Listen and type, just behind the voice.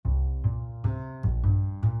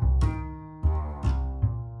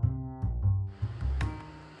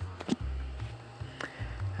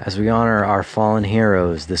As we honor our fallen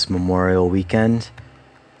heroes this Memorial Weekend,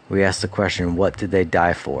 we ask the question, what did they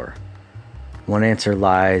die for? One answer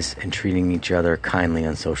lies in treating each other kindly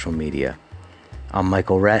on social media. I'm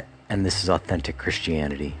Michael Rett, and this is Authentic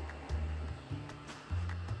Christianity.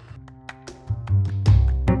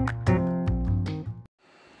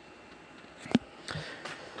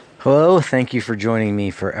 Hello, thank you for joining me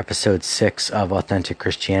for episode 6 of Authentic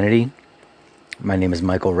Christianity. My name is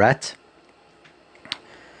Michael Rett,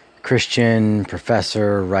 Christian,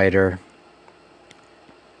 professor, writer,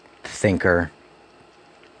 thinker.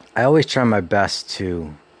 I always try my best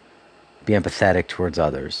to be empathetic towards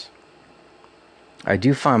others. I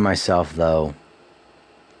do find myself, though,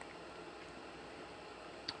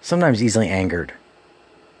 sometimes easily angered.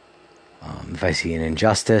 If I see an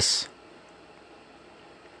injustice,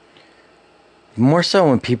 more so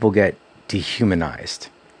when people get dehumanized.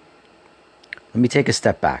 Let me take a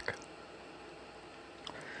step back.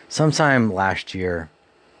 Sometime last year,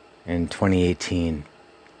 in 2018,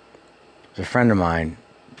 a friend of mine,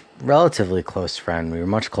 relatively close friend, we were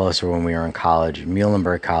much closer when we were in college,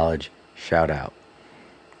 Muhlenberg College, shout out.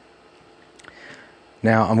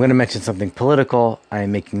 Now, I'm going to mention something political. I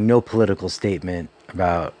am making no political statement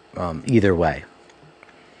about either way.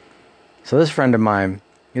 So this friend of mine,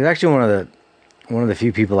 he's actually one of the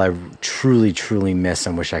few people I truly miss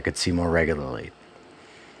and wish I could see more regularly.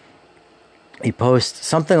 He posts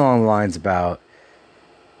something along the lines about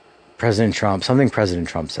President Trump, something President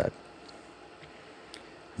Trump said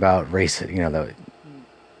about race, that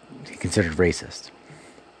he considered racist.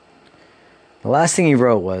 The last thing he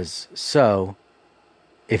wrote was, so,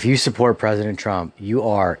 if you support President Trump, you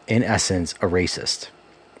are, in essence, a racist.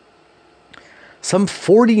 Some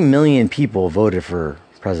 40 million people voted for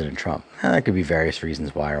President Trump. That could be various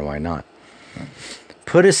reasons why or why not.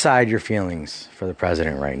 Put aside your feelings for the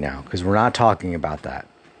president right now, because we're not talking about that.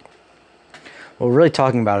 What we're really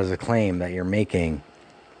talking about is a claim that you're making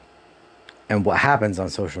and what happens on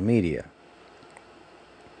social media.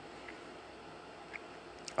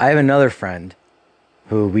 I have another friend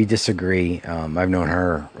who we disagree. I've known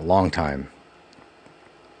her a long time.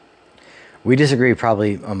 We disagree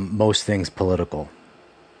probably on most things political.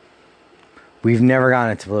 We've never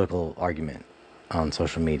gotten into political argument on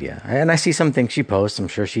social media. And I see some things she posts. I'm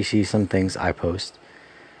sure she sees some things I post.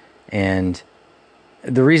 And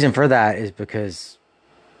the reason for that is because,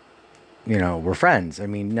 we're friends. I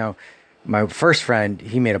mean, now, my first friend,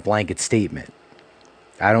 he made a blanket statement.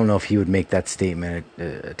 I don't know if he would make that statement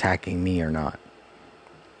attacking me or not.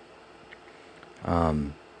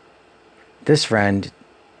 This friend,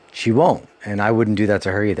 she won't. And I wouldn't do that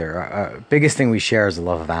to her either. Our biggest thing we share is the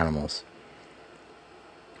love of animals.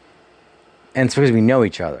 And it's because we know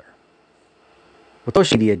each other. What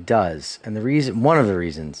social media does, and one of the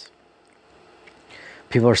reasons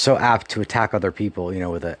people are so apt to attack other people,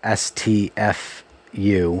 with a STFU,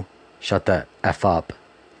 shut the F up,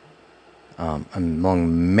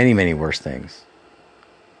 among many worse things,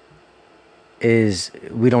 is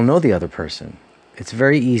we don't know the other person. It's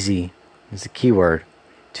very easy, it's a key word,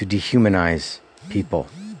 to dehumanize people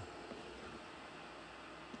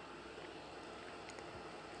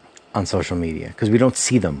on social media, because we don't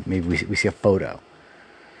see them. Maybe we see a photo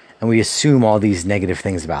and we assume all these negative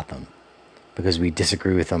things about them because we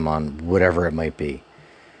disagree with them on whatever it might be.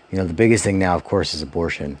 The biggest thing now, of course, is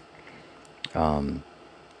abortion, because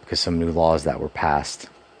some new laws that were passed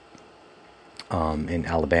in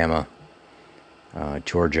Alabama,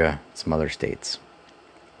 Georgia, some other states.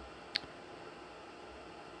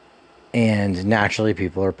 And naturally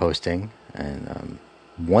people are posting, and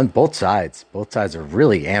both sides are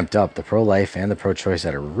really amped up. The pro-life and the pro-choice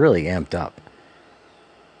side are really amped up.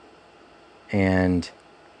 And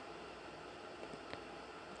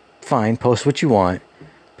fine, post what you want,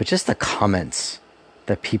 but just the comments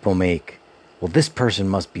that people make. Well, this person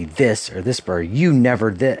must be this, or this, or you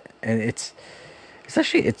never did, and it's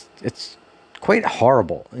quite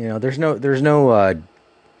horrible. There's no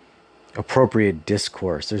appropriate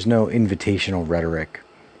discourse. There's no invitational rhetoric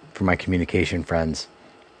for my communication friends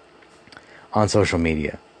on social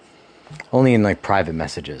media, only in private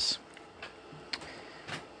messages.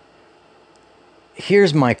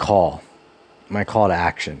 Here's my call to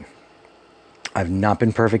action. I've not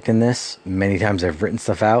been perfect in this. Many times I've written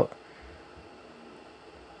stuff out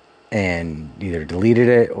and either deleted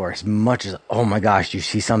it, or as much as, oh my gosh, you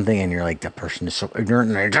see something and you're like, that person is so ignorant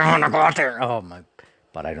and I don't want to go out there.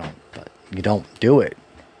 But you don't do it.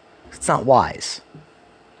 It's not wise.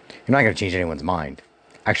 You're not going to change anyone's mind.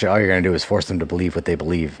 Actually, all you're going to do is force them to believe what they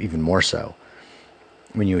believe, even more so.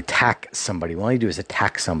 When you attack somebody, all you do is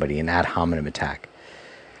attack somebody, an ad hominem attack.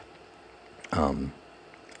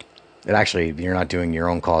 It actually, you're not doing your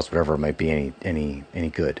own cause, whatever it might be, any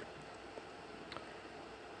good.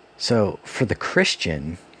 So for the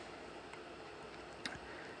Christian,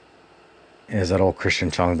 is that old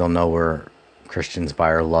Christian song, they'll know we're Christians by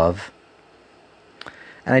our love.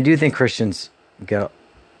 And I do think Christians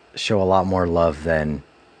show a lot more love than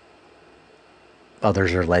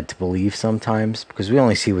others are led to believe sometimes, because we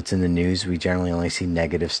only see what's in the news. We generally only see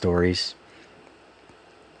negative stories.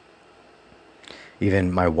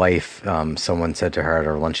 Even my wife, someone said to her at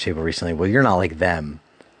our lunch table recently, well, you're not like them.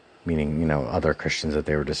 Meaning, other Christians that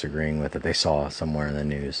they were disagreeing with, that they saw somewhere in the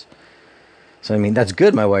news. So, I mean, that's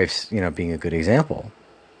good. My wife's, being a good example.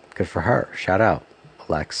 Good for her. Shout out,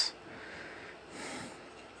 Lex.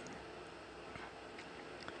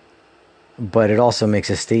 But it also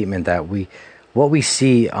makes a statement that what we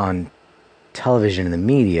see on television in the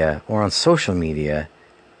media or on social media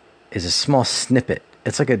is a small snippet.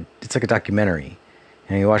 It's like a documentary.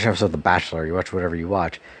 You watch an episode of The Bachelor, you watch whatever you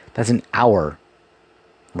watch. That's an hour,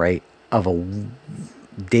 right, of a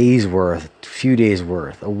day's worth, few days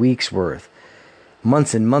worth, a week's worth,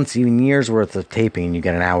 months and months, even years worth of taping, and you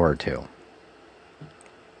get an hour or two.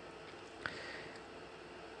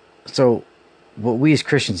 So what we as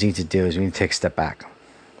Christians need to do is we need to take a step back.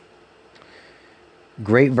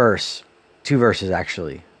 Great verse, 2 verses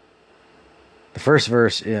actually. The first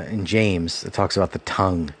verse in James, it talks about the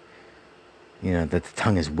tongue, that the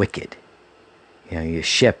tongue is wicked. A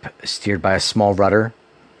ship steered by a small rudder.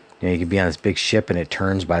 You can be on this big ship and it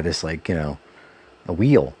turns by this, a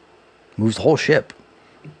wheel. Moves the whole ship.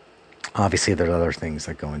 Obviously, there's other things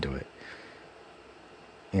that go into it.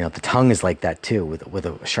 The tongue is like that too. With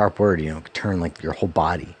a sharp word, it can turn your whole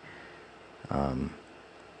body. It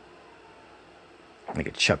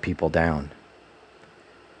could shut people down.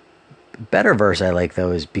 The better verse I like,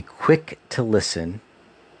 though, is be quick to listen,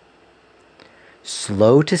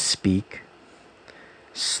 slow to speak,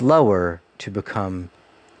 slower to become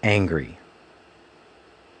angry.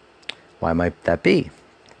 Why might that be?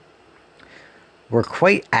 We're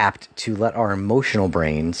quite apt to let our emotional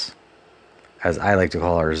brains, as I like to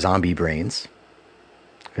call our zombie brains,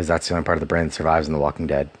 because that's the only part of the brain that survives in The Walking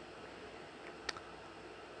Dead.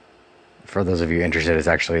 For those of you interested, it's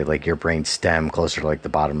actually your brain stem closer to the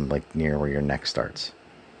bottom, near where your neck starts.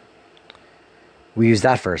 We use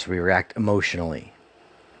that first. We react emotionally.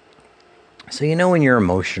 So when you're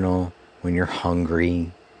emotional, when you're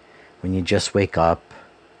hungry, when you just wake up,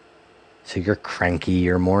 so you're cranky,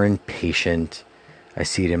 you're more impatient. I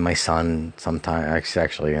see it in my son sometimes.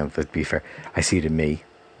 Actually, to be fair, I see it in me,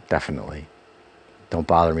 definitely. Don't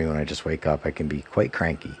bother me when I just wake up. I can be quite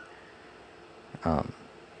cranky.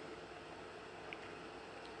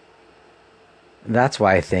 That's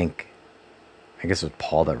why I think, I guess it was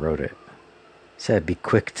Paul that wrote it, said, be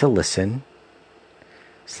quick to listen,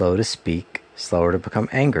 slow to speak, slower to become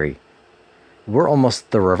angry. We're almost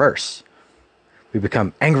the reverse. We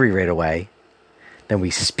become angry right away, then we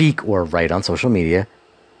speak or write on social media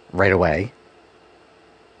right away,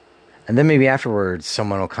 and then maybe afterwards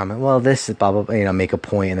someone will comment, well, this is blah, blah, blah, make a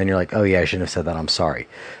point, and then you're like, oh yeah, I shouldn't have said that, I'm sorry.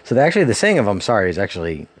 So the saying of I'm sorry is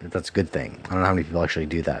actually, that's a good thing. I don't know how many people actually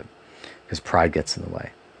do that, because pride gets in the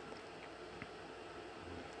way.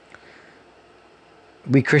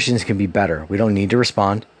 We Christians can be better. We don't need to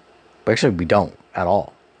respond. But actually, we don't at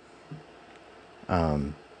all.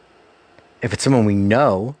 If it's someone we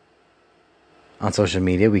know on social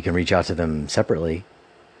media, we can reach out to them separately.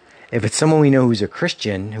 If it's someone we know who's a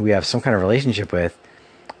Christian, who we have some kind of relationship with,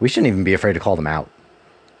 we shouldn't even be afraid to call them out.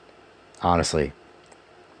 Honestly.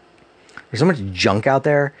 There's so much junk out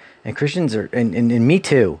there, and Christians are, and me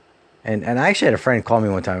too. And I actually had a friend call me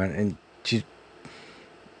one time, and she,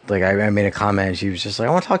 I made a comment, and she was just like,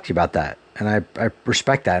 I want to talk to you about that. And I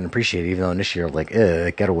respect that and appreciate it, even though initially you're like,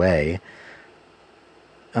 get away.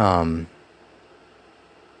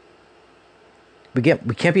 We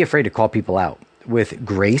can't be afraid to call people out with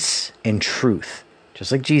grace and truth,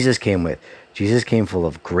 just like Jesus came with. Jesus came full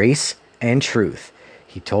of grace and truth.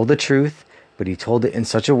 He told the truth, but he told it in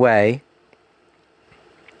such a way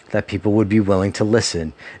that people would be willing to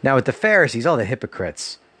listen. Now with the Pharisees, all the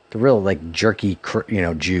hypocrites, the real jerky,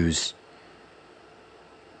 Jews,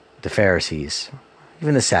 the Pharisees,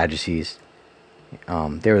 even the Sadducees,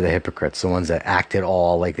 they were the hypocrites, the ones that acted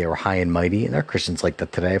all like they were high and mighty, and they're Christians like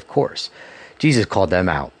that today, of course. Jesus called them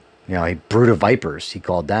out. Brood of vipers, he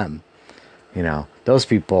called them. Those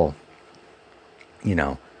people,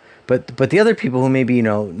 but the other people who maybe,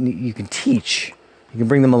 you can teach, you can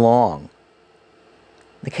bring them along.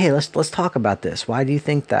 Hey, let's talk about this. Why do you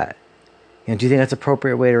think that? Do you think that's an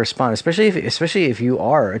appropriate way to respond? Especially if you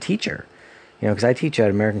are a teacher, because I teach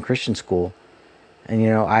at American Christian School, And,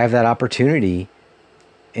 I have that opportunity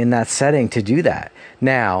in that setting to do that.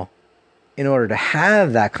 Now, in order to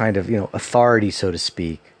have that kind of, authority, so to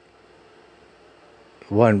speak,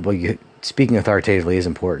 speaking authoritatively is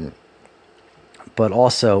important, but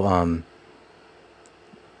also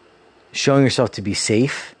showing yourself to be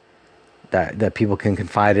safe, that people can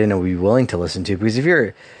confide in and will be willing to listen to. Because if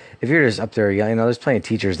you're just up there, there's plenty of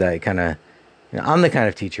teachers that kind of, I'm the kind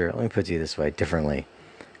of teacher, let me put it this way, differently,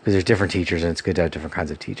 because there's different teachers and it's good to have different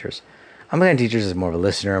kinds of teachers. I'm the kind of teacher that's more of a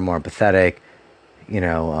listener, more empathetic, I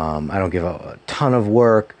don't give a ton of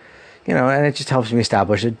work, and it just helps me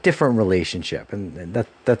establish a different relationship. And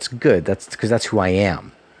that's good. That's because that's who I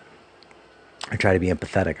am. I try to be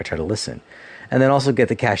empathetic. I try to listen. And then also get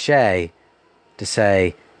the cachet to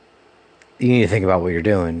say, you need to think about what you're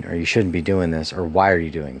doing, or you shouldn't be doing this, or why are you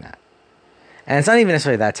doing that? And it's not even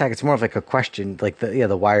necessarily that tech. It's more of like a question, like the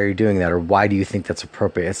why are you doing that, or why do you think that's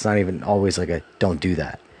appropriate? It's not even always like a don't do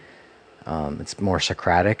that. It's more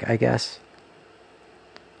Socratic, I guess.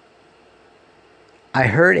 I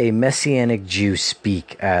heard a Messianic Jew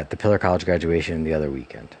speak at the Pillar College graduation the other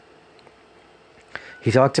weekend.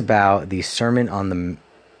 He talked about the Sermon on the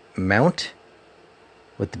Mount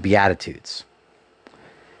with the Beatitudes.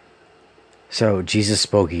 So Jesus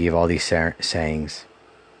spoke, he gave all these sayings.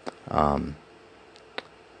 And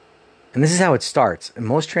this is how it starts. And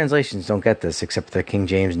most translations don't get this, except the King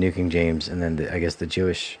James, New King James, and then I guess the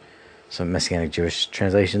Jewish, some Messianic Jewish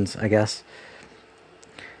translations, I guess.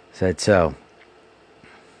 Said so.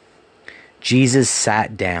 Jesus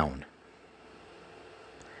sat down,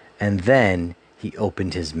 and then he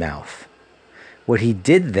opened his mouth. What he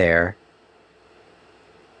did there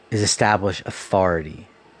is establish authority.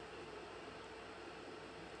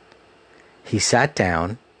 He sat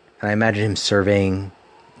down, and I imagine him surveying,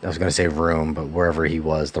 I was going to say room, but wherever he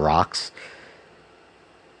was, the rocks.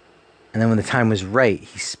 And then when the time was right,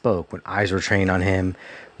 he spoke. When eyes were trained on him,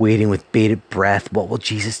 waiting with bated breath, what will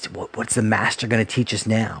Jesus, what's the master going to teach us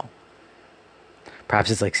now? Perhaps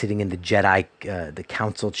it's like sitting in the Jedi, the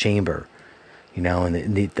council chamber, and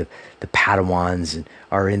the Padawans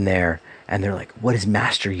are in there, and they're like, what is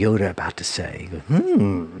Master Yoda about to say? He goes,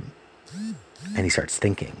 And he starts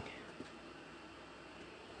thinking.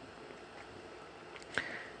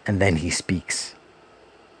 And then he speaks.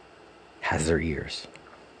 Has their ears.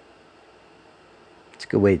 It's a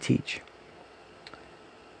good way to teach.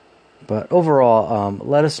 But overall,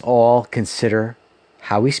 let us all consider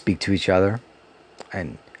how we speak to each other.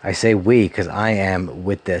 And I say we because I am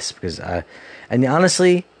with this. And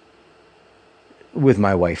honestly, with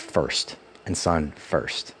my wife first and son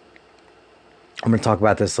first. I'm going to talk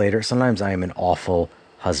about this later. Sometimes I am an awful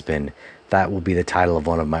husband. That will be the title of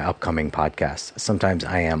one of my upcoming podcasts. Sometimes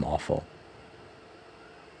I am awful.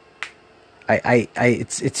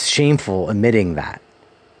 It's shameful admitting that,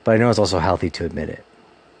 but I know it's also healthy to admit it.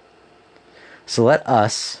 So let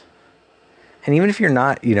us, and even if you're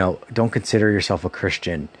not, don't consider yourself a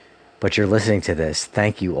Christian, but you're listening to this,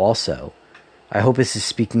 thank you also. I hope this is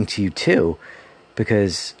speaking to you too,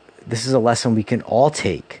 because this is a lesson we can all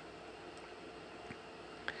take.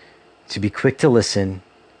 To be quick to listen,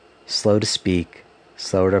 slow to speak,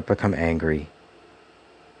 slow to become angry.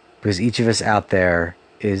 Because each of us out there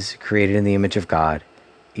is created in the image of God.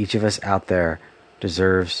 Each of us out there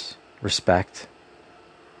deserves respect,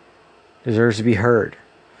 deserves to be heard.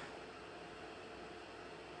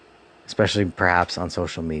 Especially perhaps on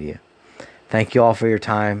social media. Thank you all for your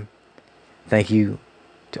time. Thank you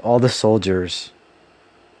to all the soldiers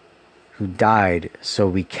who died so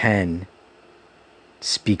we can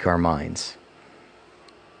speak our minds.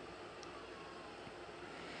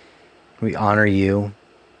 We honor you.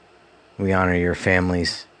 We honor your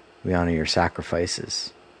families. We honor your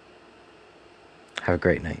sacrifices. Have a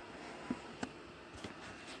great night.